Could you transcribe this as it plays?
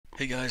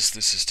Hey guys,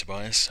 this is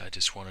Tobias. I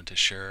just wanted to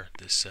share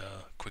this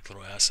quick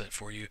little asset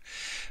for you.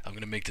 I'm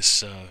going to make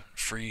this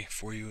free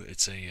for you.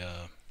 It's a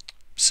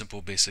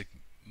simple, basic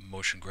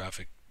motion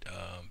graphic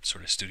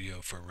sort of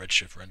studio for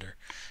Redshift Render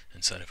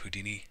inside of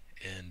Houdini,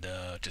 and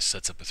just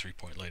sets up a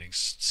three-point lighting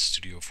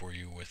studio for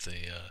you with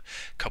a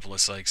couple of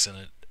cycs in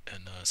it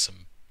and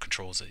some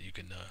controls that you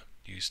can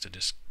use to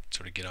just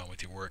sort of get on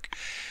with your work.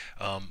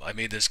 I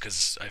made this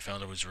because I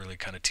found it was really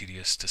kind of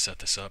tedious to set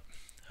this up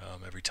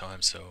every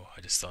time, so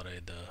I just thought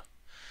I'd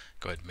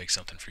go ahead and make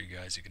something for you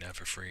guys you can have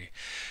for free.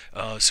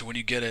 So when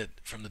you get it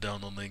from the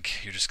download link,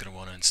 you're just going to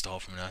want to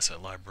install from an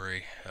asset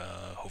library.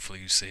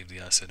 Hopefully you save the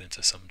asset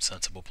into some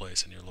sensible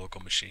place in your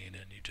local machine,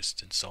 and you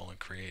just install and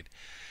create,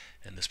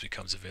 and this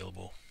becomes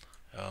available.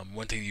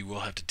 One thing you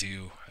will have to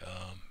do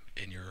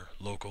in your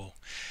local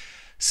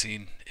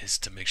scene is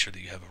to make sure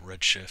that you have a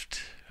Redshift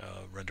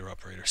render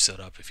operator set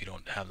up. If you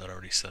don't have that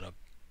already set up,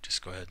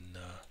 just go ahead and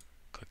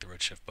click the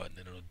Redshift button,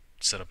 and it'll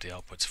set up the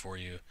outputs for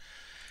you.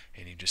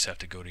 And you just have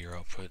to go to your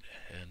output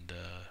and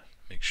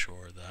make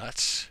sure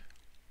that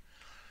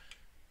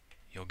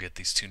you'll get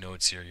these two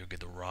nodes here. You'll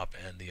get the ROP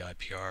and the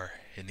IPR.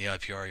 In the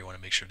IPR, you want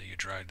to make sure that you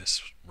drag this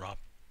ROP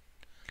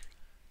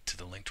to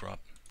the linked ROP.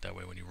 That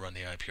way when you run the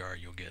IPR,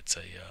 you'll get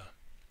a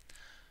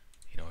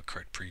a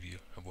correct preview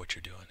of what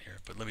you're doing here.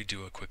 But let me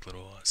do a quick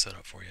little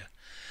setup for you.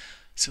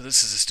 So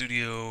this is a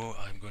studio.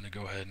 I'm going to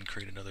go ahead and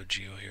create another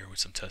geo here with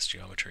some test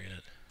geometry in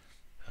it.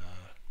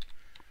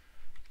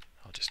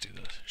 I'll just do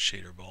the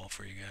shader ball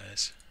for you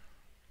guys.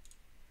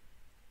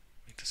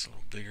 Make this a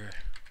little bigger.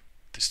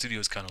 The studio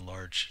is kind of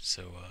large,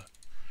 so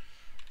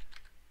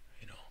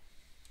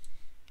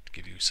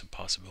give you some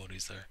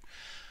possibilities there.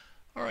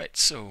 Alright,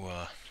 so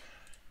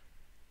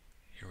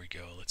here we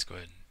go. Let's go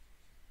ahead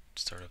and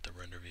start up the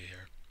render view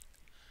here.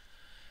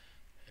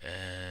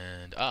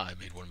 And I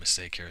made one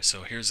mistake here.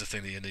 So here's the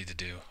thing that you need to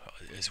do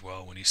as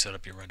well when you set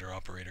up your render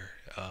operator.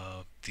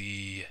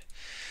 The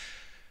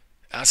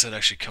asset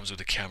actually comes with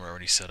a camera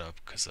already set up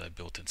because I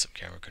built in some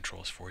camera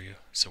controls for you.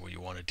 So what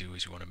you want to do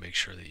is you want to make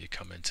sure that you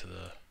come into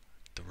the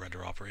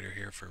render operator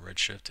here for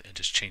Redshift and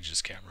just change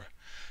this camera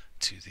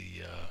to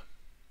the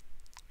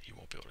you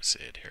won't be able to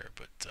see it here,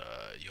 but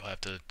you'll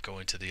have to go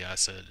into the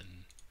asset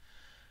and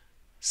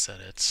set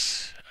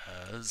it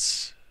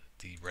as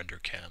the render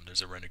cam.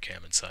 There's a render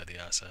cam inside the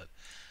asset.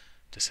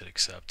 Just hit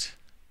accept,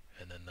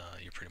 and then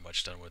you're pretty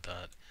much done with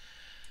that.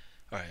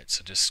 Alright,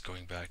 so just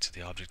going back to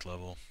the object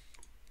level,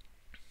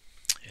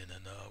 and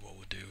then what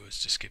we'll do is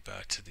just get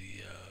back to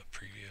the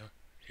preview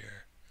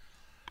here,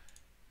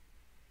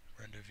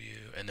 render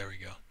view, and there we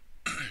go.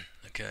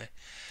 Okay.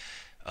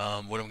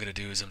 What I'm going to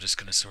do is I'm just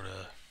going to sort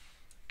of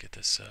get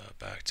this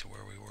back to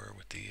where we were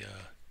with the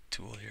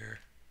tool here.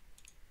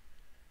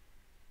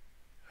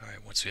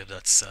 Alright, once we have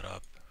that set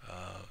up,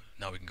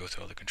 now we can go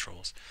through all the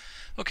controls.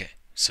 Okay,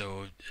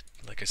 so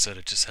like I said,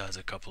 it just has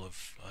a couple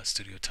of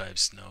studio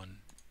types. Now in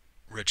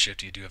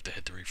Redshift you do have to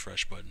hit the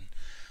refresh button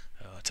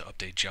to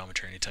update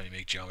geometry anytime you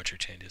make geometry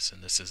changes,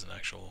 and this is an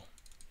actual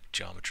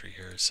geometry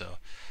here, so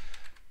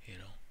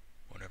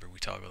whenever we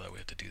toggle that we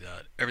have to do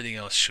that. Everything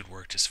else should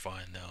work just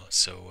fine now.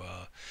 So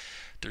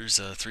there's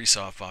 3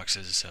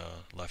 softboxes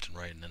left and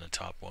right, and then a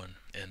top one,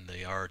 and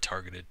they are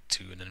targeted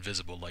to an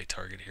invisible light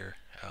target here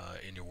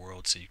in your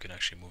world, so you can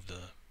actually move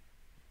the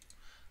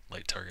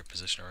light target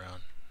position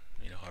around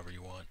however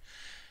you want.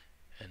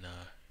 And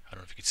I don't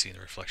know if you can see in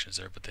the reflections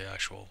there, but the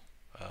actual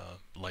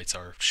lights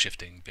are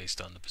shifting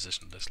based on the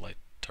position of this light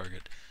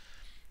target.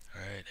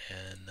 Alright,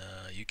 and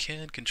you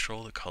can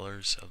control the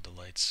colors of the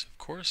lights, of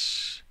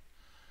course.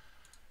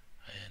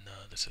 And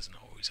this isn't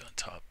always on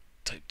top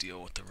type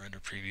deal with the render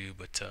preview,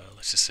 but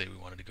let's just say we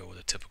wanted to go with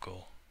a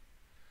typical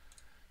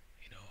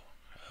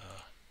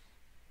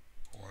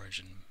orange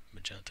and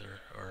magenta,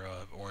 or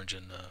orange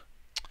and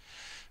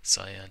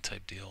cyan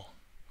type deal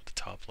with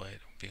the top light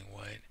being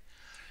white.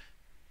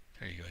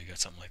 There you go, you got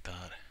something like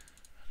that.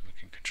 We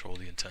can control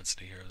the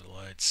intensity here of the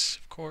lights,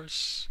 of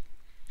course.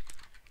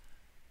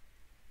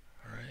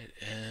 Alright,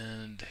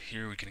 and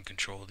here we can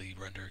control the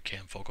render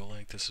cam focal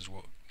length. This is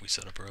what we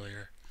set up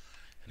earlier.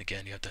 And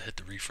again, you have to hit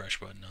the refresh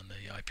button on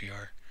the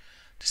IPR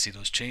to see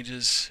those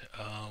changes.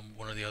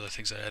 One of the other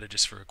things I added,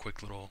 just for a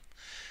quick little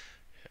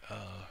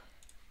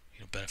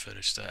benefit,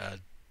 is to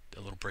add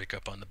a little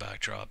breakup on the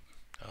backdrop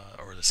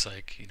or the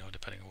cyc,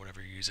 depending on whatever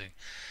you're using.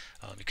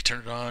 You can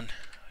turn it on,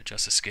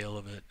 adjust the scale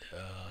of it,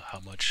 how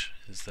much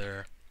is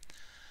there,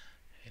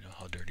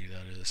 how dirty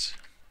that is,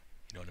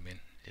 you know what I mean?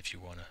 If you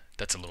want to,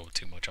 that's a little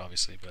too much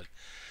obviously, but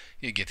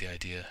you get the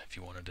idea. If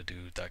you wanted to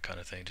do that kind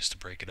of thing just to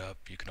break it up,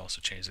 you can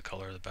also change the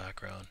color of the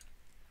background.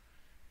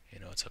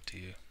 It's up to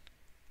you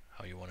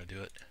how you want to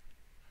do it.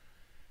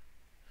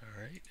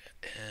 Alright,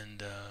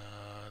 and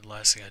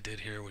last thing I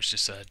did here was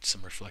just add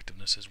some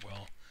reflectiveness as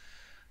well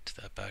to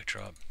that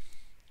backdrop.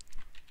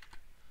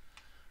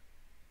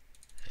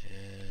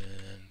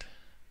 And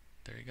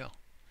there you go.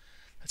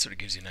 That sort of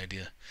gives you an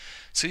idea.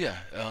 So yeah,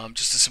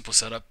 just a simple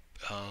setup,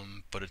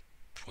 but it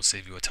will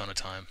save you a ton of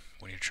time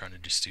when you're trying to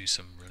just do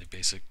some really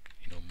basic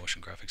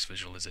motion graphics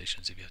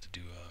visualizations if you have to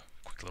do a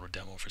quick little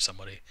demo for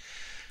somebody.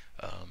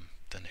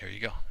 then here you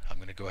go. I'm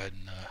going to go ahead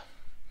and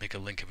make a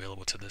link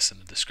available to this in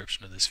the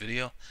description of this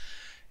video,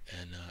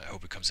 and I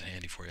hope it comes in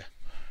handy for you.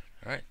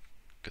 Alright,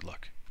 good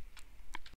luck.